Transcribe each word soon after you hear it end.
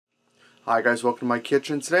Hi guys, welcome to my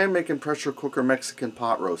kitchen. Today I'm making pressure cooker Mexican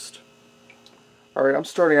pot roast. Alright, I'm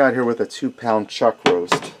starting out here with a 2-pound chuck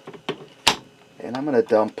roast. And I'm going to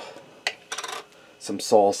dump some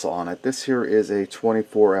salsa on it. This here is a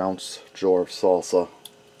 24-ounce jar of salsa.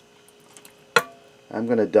 I'm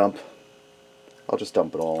going to I'll just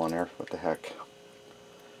dump it all on there. What the heck.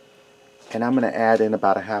 And I'm going to add in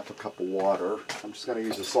about a half a cup of water. I'm just going to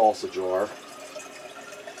use a salsa jar.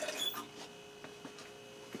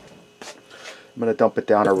 I'm going to dump it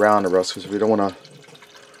down around the roast because we don't want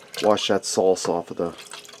to wash that sauce off of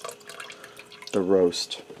the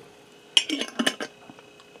roast.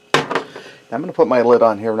 Now I'm going to put my lid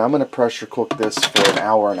on here and I'm going to pressure cook this for an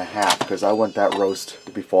hour and a half because I want that roast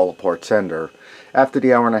to be fall apart tender. After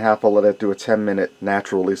the hour and a half, I'll let it do a 10-minute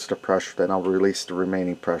natural release of the pressure, then I'll release the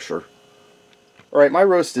remaining pressure. Alright, my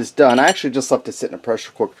roast is done. I actually just left it sit in a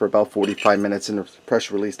pressure cooker for about 45 minutes and the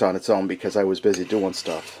pressure released on its own because I was busy doing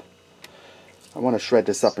stuff. I want to shred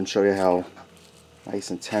this up and show you how nice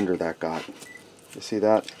and tender that got. You see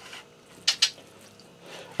that?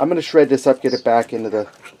 I'm going to shred this up, get it back into the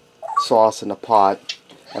sauce in the pot,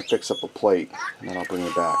 and fix up a plate. And then I'll bring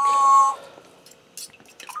it back.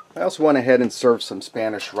 I also went ahead and served some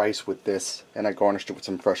Spanish rice with this, and I garnished it with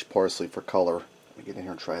some fresh parsley for color. Let me get in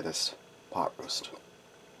here and try this pot roast.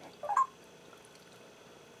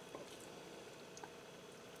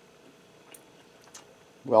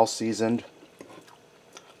 Well seasoned.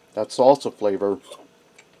 That salsa flavor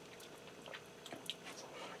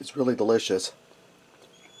is really delicious.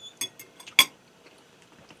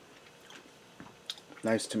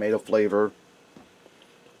 Nice tomato flavor.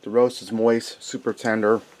 The roast is moist, super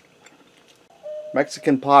tender.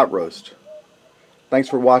 Mexican pot roast. Thanks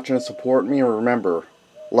for watching and supporting me, and remember,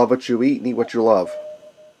 love what you eat and eat what you love.